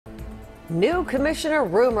New commissioner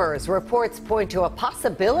rumors. Reports point to a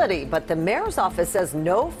possibility, but the mayor's office says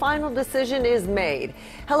no final decision is made.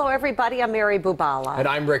 Hello, everybody. I'm Mary Bubala. And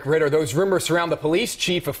I'm Rick Ritter. Those rumors surround the police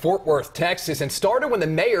chief of Fort Worth, Texas, and started when the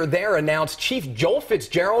mayor there announced Chief Joel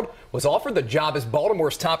Fitzgerald was offered the job as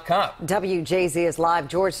Baltimore's top cop. WJZ is live.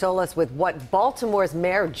 George Solis with what Baltimore's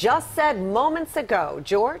mayor just said moments ago.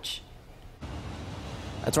 George?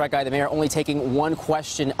 That's right, Guy. The mayor only taking one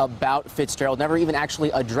question about Fitzgerald, never even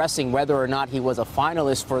actually addressing whether or not he was a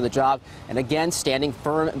finalist for the job. And again, standing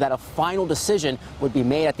firm that a final decision would be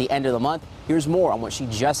made at the end of the month. Here's more on what she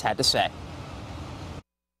just had to say.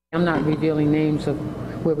 I'm not revealing names of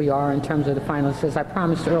where we are in terms of the finalists. I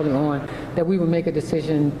promised early on that we would make a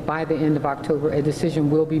decision by the end of October. A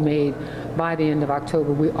decision will be made by the end of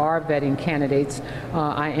October. We are vetting candidates.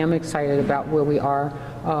 I am excited about where we are.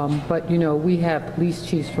 But, you know, we have police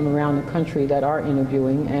chiefs from around the country that are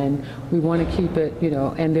interviewing, and we want to keep it, you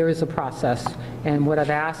know, and there is a process. And what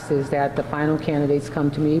I've asked is that the final candidates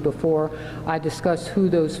come to me before I discuss who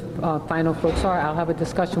those final folks are. I'll have a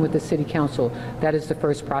discussion with the city council. That is the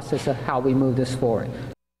first process of how we move this forward.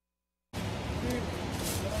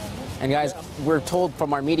 And guys, we're told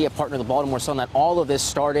from our media partner, the Baltimore Sun, that all of this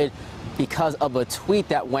started because of a tweet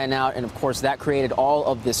that went out, and of course that created all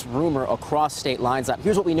of this rumor across state lines. Now,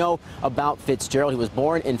 here's what we know about Fitzgerald. He was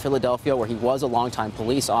born in Philadelphia, where he was a longtime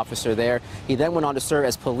police officer there. He then went on to serve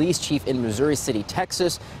as police chief in Missouri City,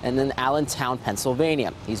 Texas, and then Allentown,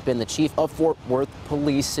 Pennsylvania. He's been the chief of Fort Worth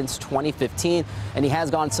Police since 2015, and he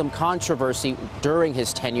has gotten some controversy during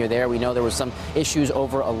his tenure there. We know there was some issues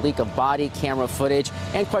over a leak of body camera footage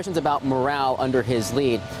and questions about morale under his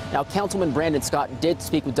lead. Now, Councilman Brandon Scott did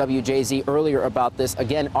speak with WJZ earlier about this,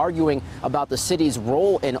 again arguing about the city's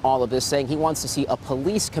role in all of this, saying he wants to see a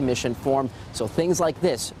police commission formed so things like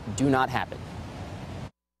this do not happen.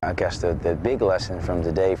 I guess the big lesson from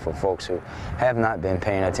today for folks who have not been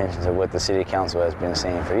paying attention to what the city council has been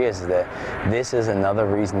saying for years is that this is another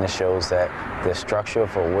reason that shows that the structure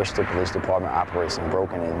for which the police department operates is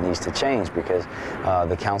broken and needs to change, because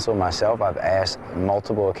the council, myself, I've asked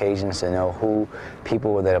multiple occasions to know who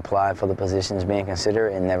people that applied for the positions being considered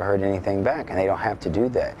and never heard anything back, and they don't have to do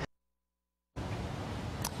that.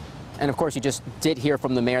 And of course, you just did hear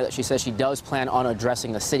from the mayor that she says she does plan on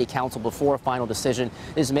addressing the city council before a final decision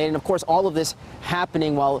is made. And of course, all of this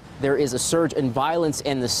happening while there is a surge in violence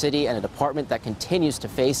in the city and a department that continues to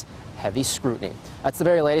face heavy scrutiny. That's the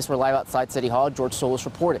very latest. We're live outside City Hall. George Solis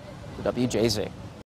reporting for WJZ.